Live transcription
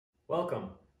Welcome.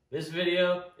 This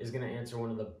video is going to answer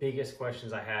one of the biggest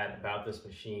questions I had about this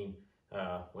machine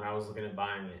when I was looking at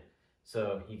buying it.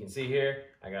 So you can see here,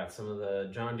 I got some of the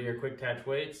John Deere quick attach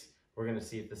weights. We're going to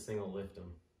see if this thing will lift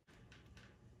them.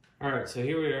 All right, so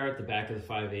here we are at the back of the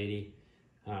 580.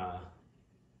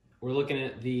 We're looking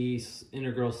at the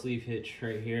integral sleeve hitch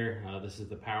right here. This is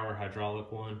the power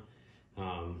hydraulic one.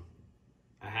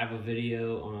 I have a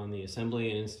video on the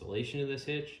assembly and installation of this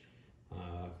hitch.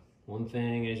 One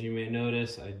thing, as you may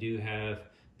notice, I do have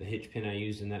the hitch pin I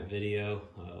used in that video.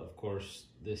 Of course,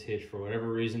 this hitch, for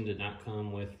whatever reason, did not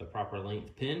come with the proper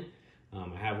length pin.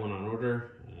 I have one on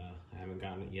order. I haven't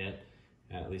gotten it yet.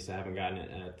 At least I haven't gotten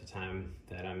it at the time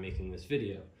that I'm making this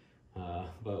video.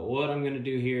 But what I'm going to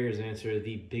do here is answer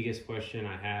the biggest question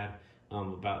I had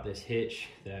about this hitch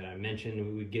that I mentioned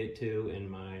we would get to in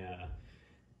my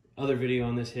other video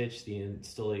on this hitch, the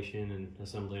installation and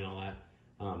assembly and all that.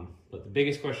 But the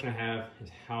biggest question I have is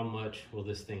how much will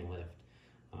this thing lift?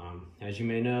 As you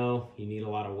may know, you need a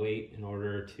lot of weight in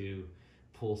order to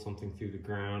pull something through the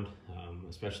ground,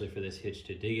 especially for this hitch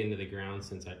to dig into the ground,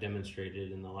 since I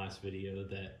demonstrated in the last video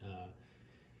that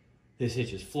this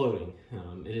hitch is floating.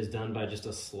 It is done by just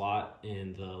a slot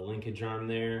in the linkage arm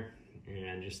there,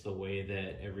 and just the way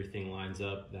that everything lines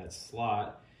up, that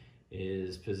slot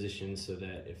is positioned so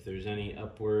that if there's any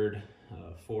upward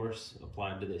force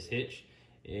applied to this hitch,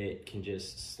 it can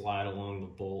just slide along the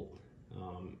bolt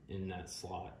in that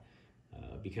slot.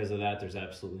 Because of that, there's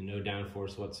absolutely no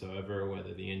downforce whatsoever,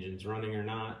 whether the engine's running or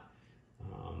not.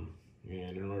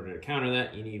 And in order to counter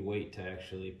that, you need weight to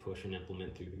actually push an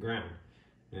implement through the ground.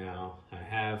 Now, I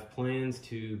have plans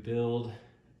to build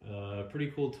a pretty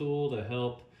cool tool to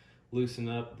help loosen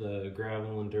up the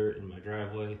gravel and dirt in my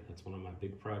driveway. That's one of my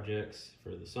big projects for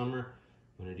the summer.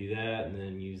 I'm going to do that and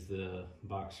then use the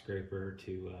box scraper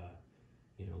to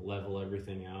level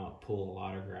everything out, pull a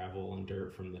lot of gravel and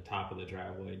dirt from the top of the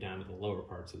driveway down to the lower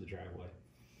parts of the driveway.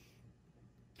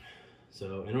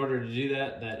 So in order to do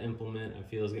that, that implement I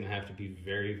feel is going to have to be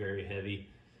very, very heavy,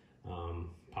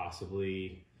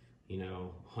 possibly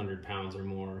 100 pounds or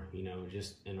more,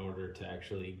 just in order to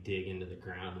actually dig into the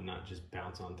ground and not just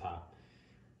bounce on top.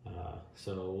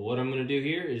 So what I'm going to do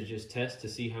here is just test to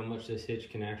see how much this hitch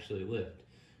can actually lift.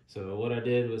 So what I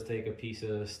did was take a piece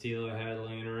of steel I had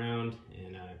laying around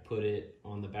and I put it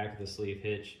on the back of the sleeve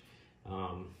hitch.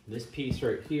 This piece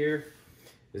right here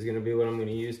is going to be what I'm going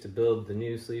to use to build the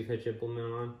new sleeve hitch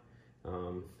implement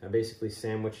on. I basically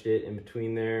sandwiched it in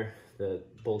between there, the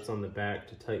bolts on the back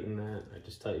to tighten that. I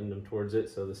just tightened them towards it,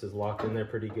 so this is locked in there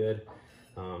pretty good.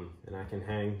 And I can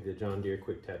hang the John Deere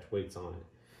quick attach weights on it.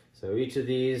 So each of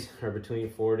these are between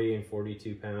 40 and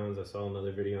 42 pounds. I saw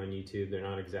another video on YouTube. They're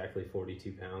not exactly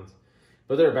 42 pounds,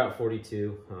 but they're about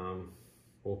 42.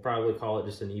 We'll probably call it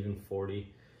just an even 40,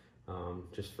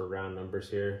 just for round numbers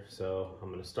here. So I'm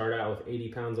going to start out with 80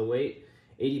 pounds of weight.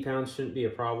 80 pounds shouldn't be a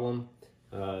problem.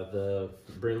 The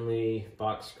Brinley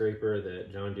box scraper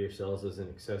that John Deere sells as an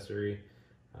accessory,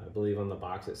 I believe on the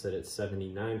box it said it's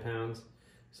 79 pounds.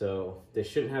 So they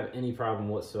shouldn't have any problem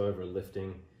whatsoever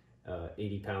lifting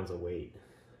 80 pounds of weight.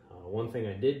 One thing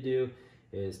I did do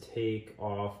is take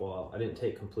off, well, I didn't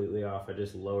take completely off, I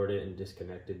just lowered it and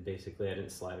disconnected. Basically, I didn't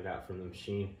slide it out from the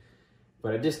machine,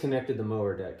 but I disconnected the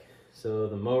mower deck. So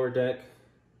the mower deck,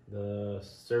 the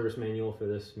service manual for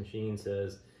this machine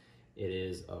says it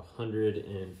is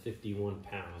 151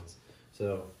 pounds.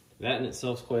 So that in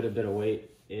itself is quite a bit of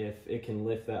weight. If it can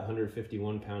lift that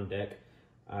 151 pound deck,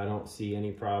 I don't see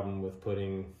any problem with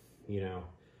putting,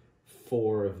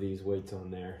 4 of these weights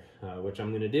on there, which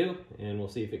I'm going to do, and we'll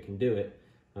see if it can do it.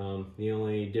 The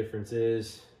only difference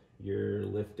is you're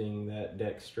lifting that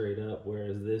deck straight up,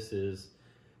 whereas this is,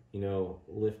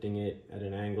 lifting it at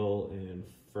an angle and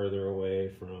further away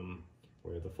from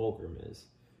where the fulcrum is.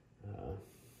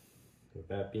 With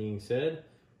that being said,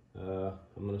 I'm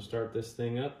going to start this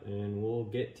thing up and we'll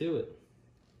get to it.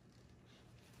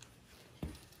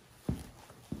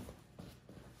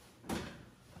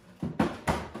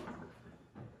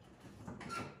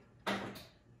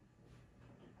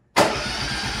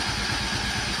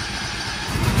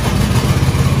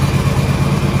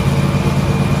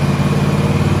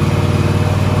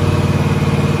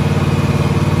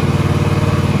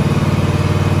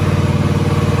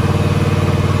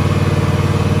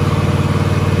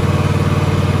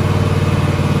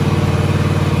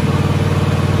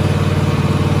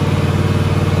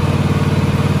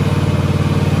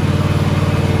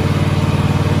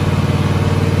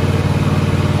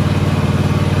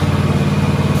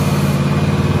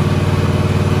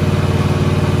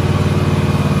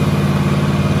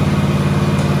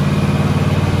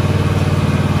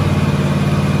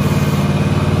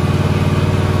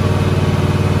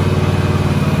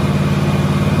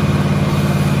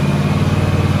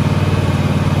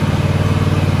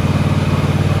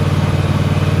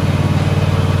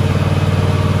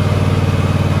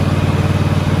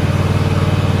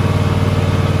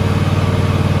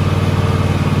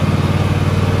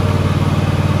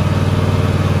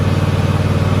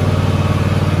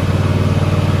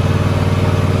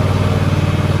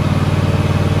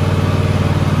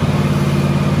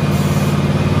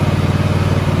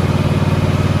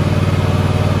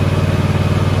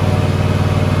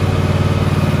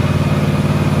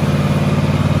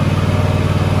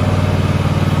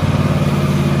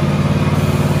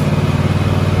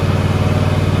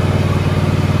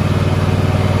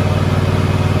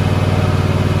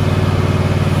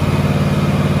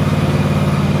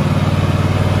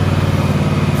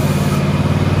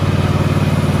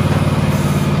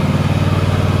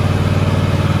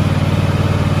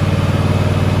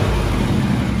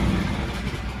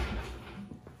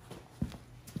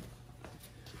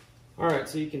 All right,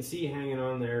 so you can see hanging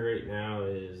on there right now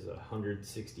is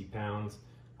 160 pounds.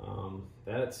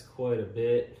 That's quite a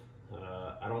bit.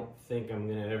 I don't think I'm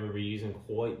gonna ever be using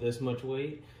quite this much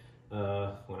weight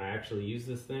when I actually use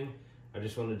this thing. I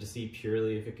just wanted to see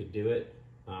purely if it could do it.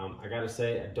 I gotta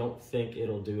say, I don't think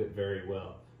it'll do it very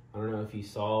well. I don't know if you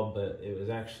saw, but it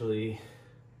was actually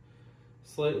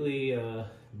slightly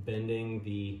bending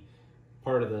the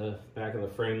part of the back of the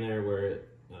frame there where it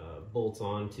bolts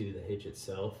onto the hitch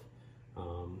itself.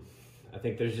 I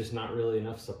think there's just not really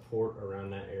enough support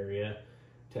around that area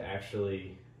to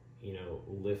actually, you know,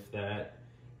 lift that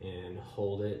and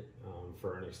hold it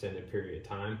for an extended period of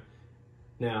time.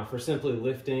 Now, for simply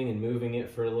lifting and moving it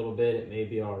for a little bit, it may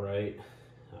be all right.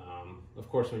 Of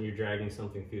course, when you're dragging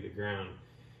something through the ground,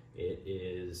 it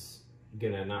is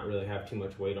gonna not really have too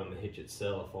much weight on the hitch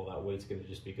itself. All that weight's gonna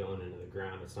just be going into the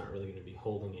ground. It's not really gonna be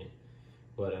holding it.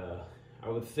 But I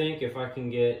would think if I can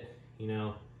get, you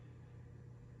know,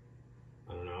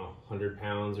 I don't know, 100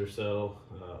 pounds or so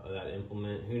of that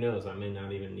implement, who knows, I may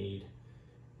not even need,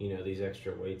 you know, these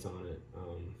extra weights on it.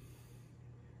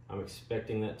 I'm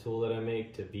expecting that tool that I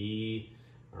make to be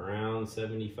around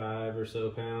 75 or so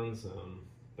pounds.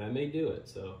 That may do it,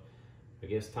 so I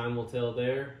guess time will tell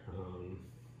there.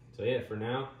 So yeah, for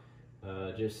now,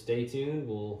 just stay tuned.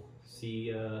 We'll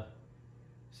see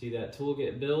that tool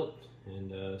get built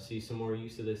and see some more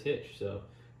use of this hitch. So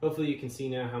hopefully you can see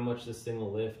now how much this thing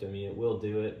will lift. I mean, it will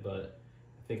do it, but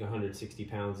I think 160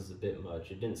 pounds is a bit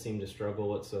much. It didn't seem to struggle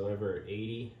whatsoever at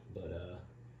 80, but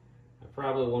I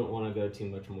probably wouldn't want to go too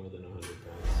much more than 100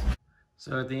 pounds.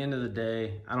 So at the end of the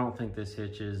day, I don't think this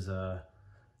hitch is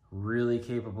really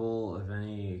capable of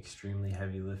any extremely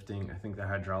heavy lifting. I think the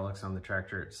hydraulics on the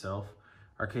tractor itself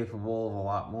are capable of a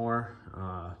lot more,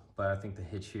 but I think the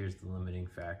hitch here is the limiting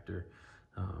factor.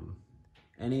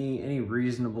 Any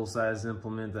reasonable sized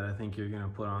implement that I think you're gonna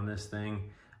put on this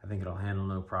thing, I think it'll handle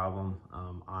no problem.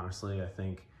 Honestly, I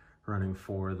think running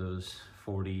 4 of those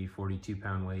 40, 42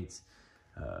 pound weights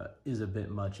is a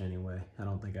bit much anyway. I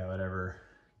don't think I would ever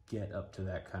get up to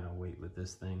that kind of weight with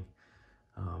this thing.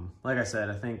 Like I said,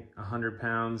 I think 100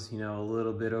 pounds, you know, a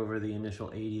little bit over the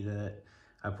initial 80 that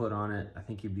I put on it, I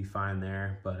think you'd be fine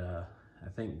there. But I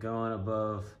think going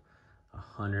above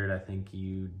 100, I think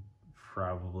you'd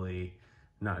probably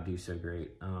not do so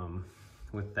great.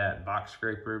 With that box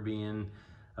scraper being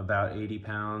about 80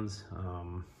 pounds,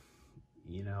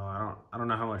 you know, I don't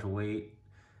know how much weight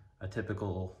a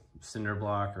typical cinder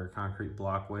block or concrete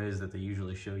block weighs that they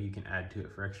usually show you can add to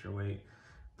it for extra weight.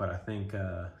 But I think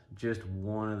just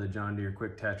one of the John Deere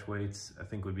quick attach weights, I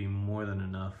think would be more than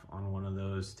enough on one of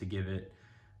those to give it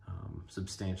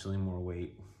substantially more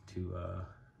weight to,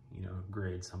 you know,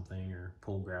 grade something or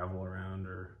pull gravel around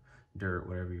or dirt,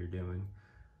 whatever you're doing.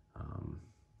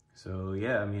 So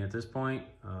yeah, I mean, at this point,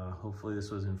 hopefully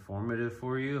this was informative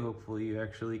for you. Hopefully you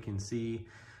actually can see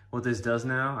what this does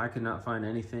now. I could not find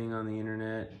anything on the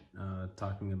internet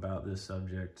talking about this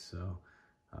subject, so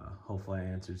hopefully I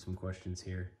answered some questions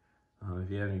here. If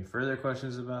you have any further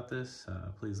questions about this,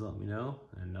 please let me know.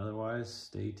 And otherwise,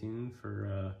 stay tuned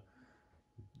for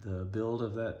the build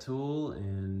of that tool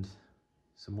and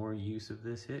some more use of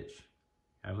this hitch.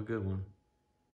 Have a good one.